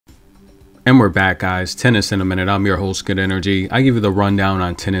And we're back, guys. Tennis in a minute. I'm your host, Good Energy. I give you the rundown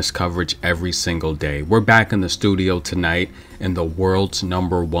on tennis coverage every single day. We're back in the studio tonight, and the world's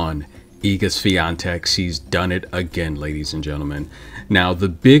number one, Iga Swaitek. She's done it again, ladies and gentlemen. Now, the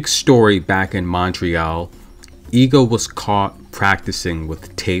big story back in Montreal, Iga was caught practicing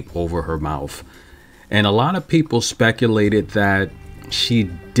with tape over her mouth. And a lot of people speculated that she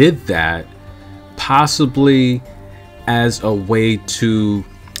did that possibly as a way to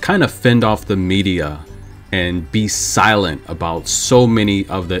kind of fend off the media and be silent about so many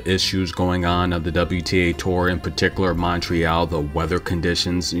of the issues going on of the WTA tour, in particular Montreal, the weather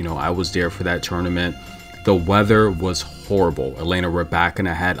conditions. You know, I was there for that tournament. The weather was horrible. Elena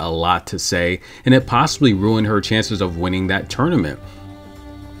Rybakina had a lot to say, and it possibly ruined her chances of winning that tournament.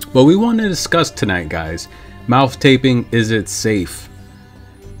 But we want to discuss tonight, guys, mouth taping. Is it safe?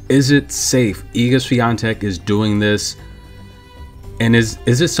 Is it safe? Iga Swaitek is doing this. And is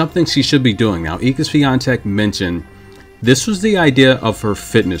it something she should be doing? Now, Iga Swaitek mentioned this was the idea of her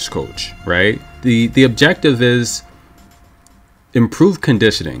fitness coach, right? The objective is improve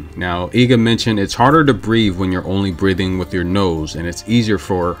conditioning. Now, Iga mentioned it's harder to breathe when you're only breathing with your nose, and it's easier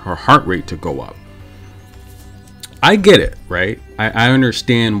for her heart rate to go up. I get it, right? I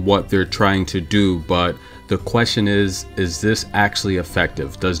understand what they're trying to do, but the question is this actually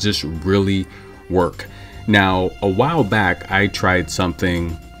effective? Does this really work? Now, a while back, I tried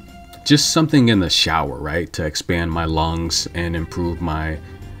something in the shower, right, to expand my lungs and improve my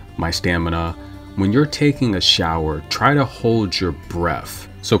stamina. When you're taking a shower, try to hold your breath.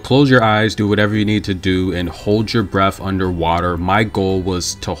 So close your eyes, do whatever you need to do, and hold your breath underwater. My goal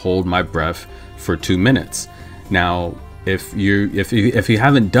was to hold my breath for 2 minutes. Now, if you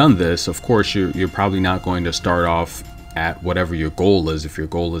haven't done this, of course, you're probably not going to start off at whatever your goal is. If your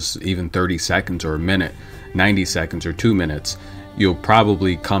goal is even 30 seconds or a minute, 90 seconds or 2 minutes, you'll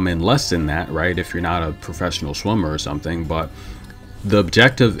probably come in less than that, right? If you're not a professional swimmer or something. But the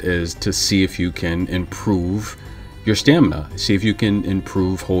objective is to see if you can improve your stamina, see if you can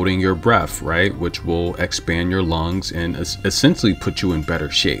improve holding your breath, right? Which will expand your lungs and essentially put you in better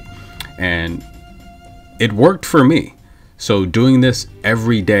shape. And it worked for me. So doing this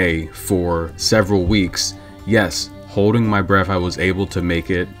every day for several weeks, yes, holding my breath, I was able to make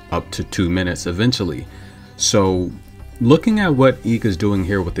it up to 2 minutes eventually. So looking at what Iga's doing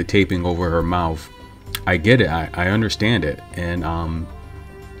here with the taping over her mouth, I get it. I understand it. And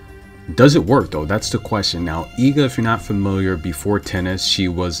does it work though? That's the question. Now, Iga, if you're not familiar, before tennis, she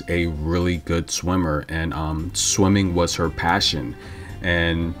was a really good swimmer, and swimming was her passion.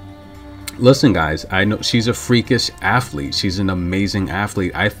 And listen, guys, I know she's a freakish athlete. She's an amazing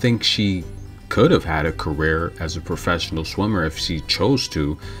athlete. I think she could have had a career as a professional swimmer if she chose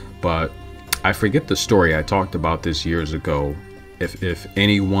to, but I forget the story. I talked about this years ago. If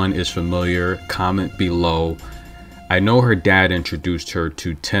anyone is familiar, comment below. I know her dad introduced her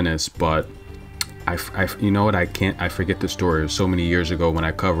to tennis, but you know what? I forget the story. It was so many years ago when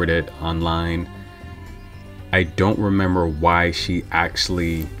I covered it online. I don't remember why she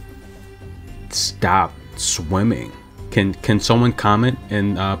actually stopped swimming. Can someone comment?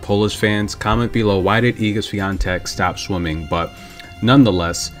 And Polish fans, comment below, why did Iga Swaitek stop swimming? But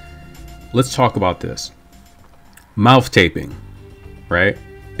nonetheless, let's talk about this. Mouth taping, right?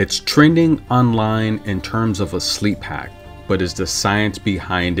 It's trending online in terms of a sleep hack, but is the science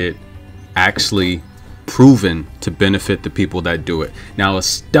behind it actually proven to benefit the people that do it? Now, a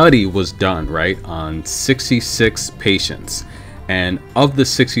study was done, right, on 66 patients. And of the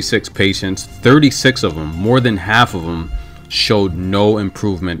 66 patients, 36 of them, more than half of them, showed no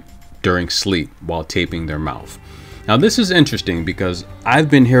improvement during sleep while taping their mouth. Now, this is interesting because I've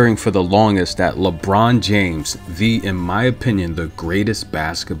been hearing for the longest that LeBron James, in my opinion, the greatest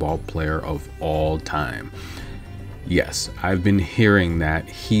basketball player of all time. Yes, I've been hearing that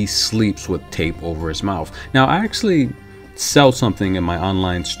he sleeps with tape over his mouth. Now, I actually sell something in my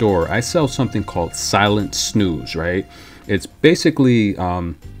online store. I sell something called Silent Snooze, right? It's basically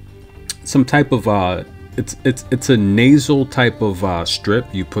some type of it's a nasal type of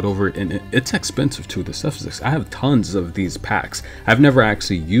strip you put over it, and it's expensive too. The stuff is, I have tons of these packs. I've never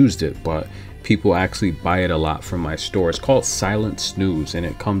actually used it, but people actually buy it a lot from my store. It's called Silent Snooze, and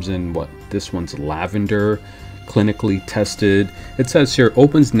it comes in this one's lavender, clinically tested. It says here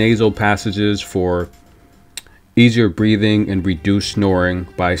opens nasal passages for easier breathing and reduced snoring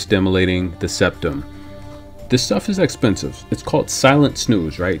by stimulating the septum. This stuff is expensive. It's called Silent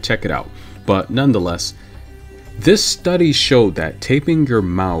Snooze, right? Check it out. But nonetheless, this study showed that taping your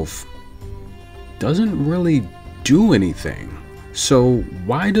mouth doesn't really do anything. So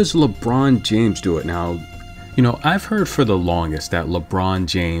why does LeBron James do it? Now, you know, I've heard for the longest that LeBron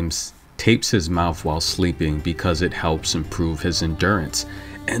James tapes his mouth while sleeping because it helps improve his endurance.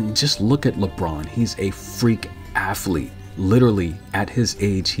 And just look at LeBron. He's a freak athlete. Literally, at his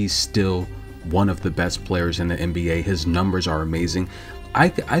age, he's still one of the best players in the NBA. His numbers are amazing. I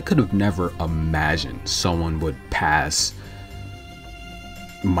could have never imagined someone would pass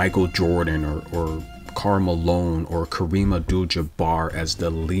Michael Jordan or Karl Malone or Kareem Abdul-Jabbar as the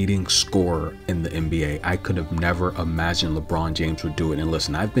leading scorer in the NBA. I could have never imagined LeBron James would do it. And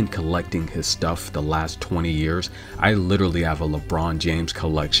listen, I've been collecting his stuff the last 20 years. I literally have a LeBron James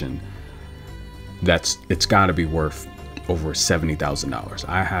collection it's got to be worth over $70,000.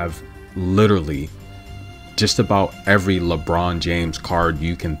 I have literally just about every LeBron James card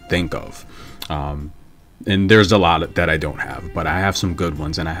you can think of. And there's a lot that I don't have, but I have some good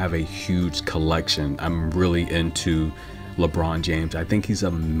ones, and I have a huge collection. I'm really into LeBron James. I think he's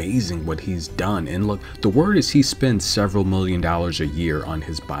amazing what he's done. And look, the word is he spends several $1 million a year on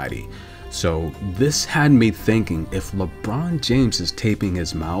his body. So this had me thinking, if LeBron James is taping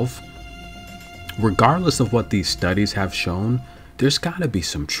his mouth, regardless of what these studies have shown, there's got to be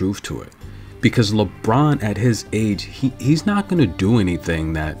some truth to it. Because LeBron at his age, he's not going to do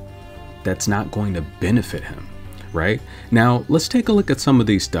anything that's not going to benefit him, right? Now, let's take a look at some of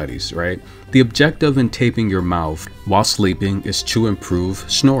these studies, right? The objective in taping your mouth while sleeping is to improve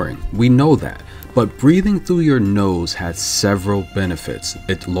snoring. We know that. But breathing through your nose has several benefits.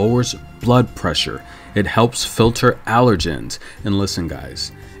 It lowers blood pressure. It helps filter allergens. And listen,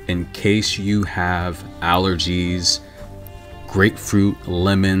 guys, in case you have allergies, grapefruit,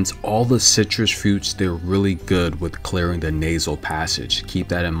 lemons, all the citrus fruits, they're really good with clearing the nasal passage. Keep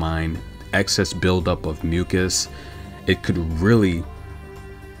that in mind. Excess buildup of mucus, it could really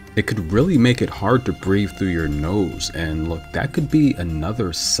make it hard to breathe through your nose. And look, that could be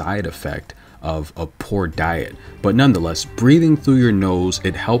another side effect of a poor diet. But nonetheless, breathing through your nose,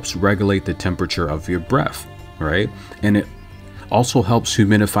 it helps regulate the temperature of your breath, right? And it also helps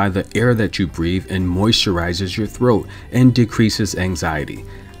humidify the air that you breathe and moisturizes your throat and decreases anxiety.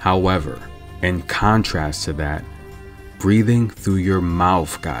 However, in contrast to that, breathing through your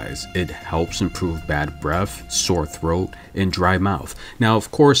mouth, guys, it helps improve bad breath, sore throat, and dry mouth. Now, of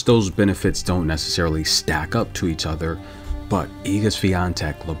course, those benefits don't necessarily stack up to each other, but Iga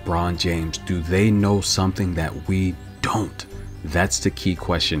Swaitek, LeBron James, do they know something that we don't? That's the key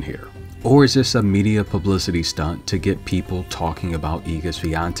question here. Or is this a media publicity stunt to get people talking about Iga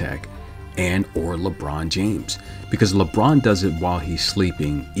Swaitek and or LeBron James? Because LeBron does it while he's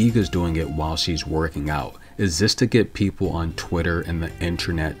sleeping, Iga's doing it while she's working out. Is this to get people on Twitter and the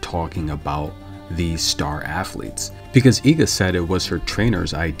internet talking about these star athletes? Because Iga said it was her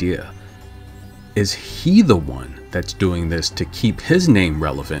trainer's idea. Is he the one that's doing this to keep his name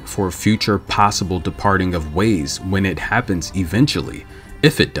relevant for future possible departing of ways when it happens eventually?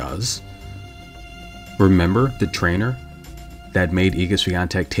 If it does. Remember the trainer that made Iga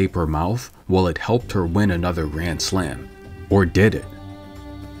Swaitek tape her mouth? Well, it helped her win another Grand Slam. Or did it?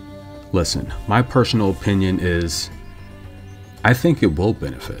 Listen, my personal opinion is I think it will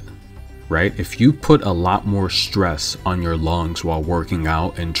benefit, right? If you put a lot more stress on your lungs while working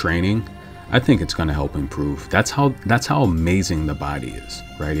out and training, I think it's going to help improve. That's how amazing the body is,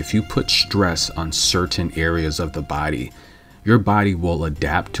 right? If you put stress on certain areas of the body, your body will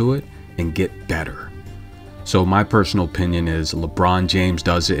adapt to it and get better. So my personal opinion is LeBron James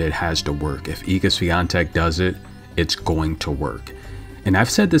does it, it has to work. If Iga Swaitek does it, it's going to work. And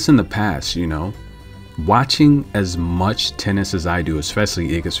I've said this in the past, you know, watching as much tennis as I do, especially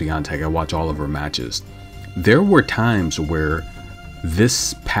Iga Swaitek, I watch all of her matches. There were times where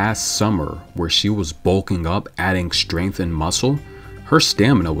this past summer where she was bulking up, adding strength and muscle, her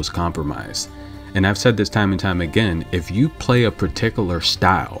stamina was compromised. And I've said this time and time again, if you play a particular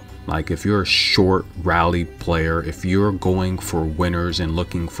style, like if you're a short rally player, if you're going for winners and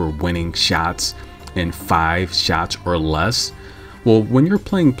looking for winning shots in 5 shots or less, well, when you're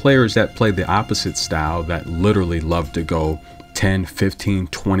playing players that play the opposite style, that literally love to go 10, 15,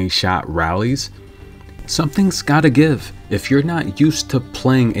 20 shot rallies, something's got to give. If you're not used to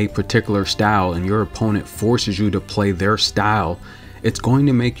playing a particular style and your opponent forces you to play their style, it's going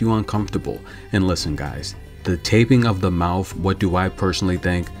to make you uncomfortable. And listen, guys, the taping of the mouth, what do I personally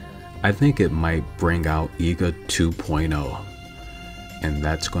think? I think it might bring out Iga 2.0. And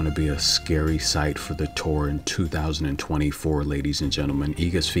that's going to be a scary sight for the tour in 2024, ladies and gentlemen.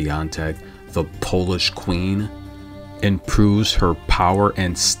 Iga Swaitek, the Polish queen, improves her power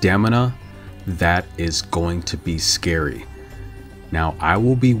and stamina. That is going to be scary. Now, I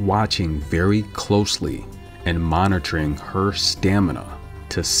will be watching very closely and monitoring her stamina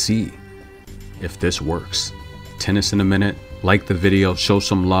to see if this works. Tennis in a minute. Like the video, show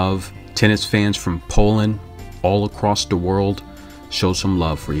some love. Tennis fans from Poland, all across the world, show some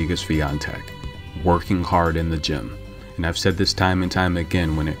love for Iga Swaitek, working hard in the gym. And I've said this time and time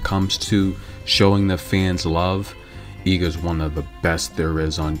again, when it comes to showing the fans love, Iga's one of the best there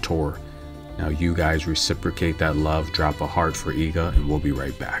is on tour. Now you guys reciprocate that love, drop a heart for Iga, and we'll be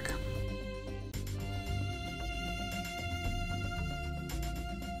right back.